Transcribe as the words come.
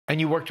And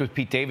you worked with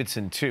Pete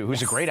Davidson, too,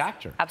 who's a great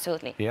actor.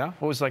 Absolutely. Yeah?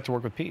 What was it like to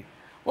work with Pete?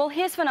 Well,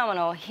 he's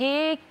phenomenal.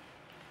 He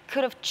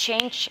could have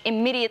changed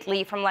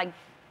immediately from like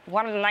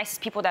one of the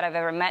nicest people that I've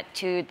ever met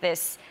to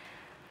this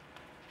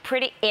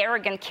pretty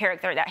arrogant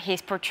character that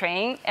he's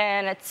portraying,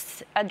 and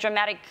it's a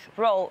dramatic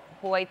role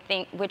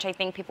which I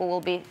think people will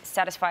be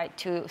satisfied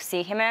to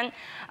see him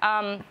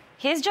in.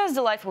 He's just a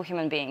delightful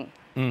human being.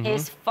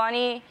 He's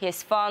funny,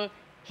 he's fun,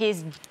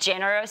 he's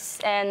generous,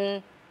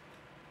 and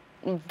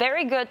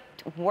very good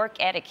work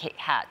etiquette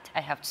hat,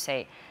 I have to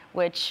say,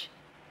 which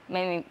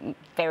made me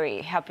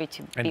very happy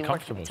to be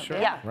working with him. Sure.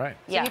 Yeah, right.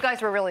 So you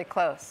guys were really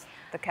close,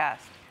 the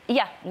cast.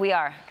 Yeah, we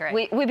are.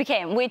 Great.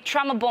 We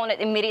trauma bonded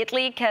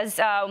immediately because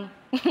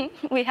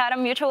we had a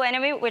mutual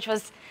enemy, which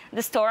was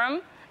the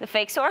Storm, the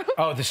fake Storm.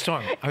 Oh, the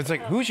Storm. I was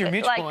like, who's your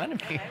mutual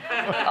enemy?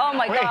 Oh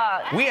my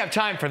God. We have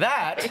time for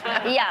that.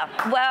 Yeah,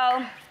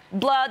 well,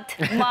 blood,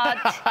 mud,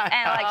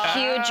 and like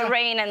huge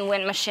rain and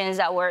wind machines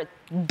that were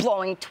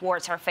blowing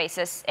towards our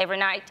faces every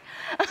night.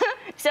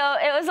 So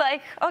it was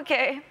like,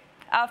 okay,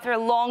 after a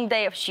long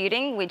day of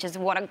shooting, we just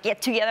want to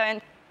get together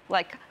and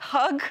like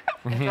hug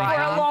for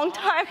a long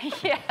time.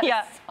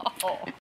 Yeah.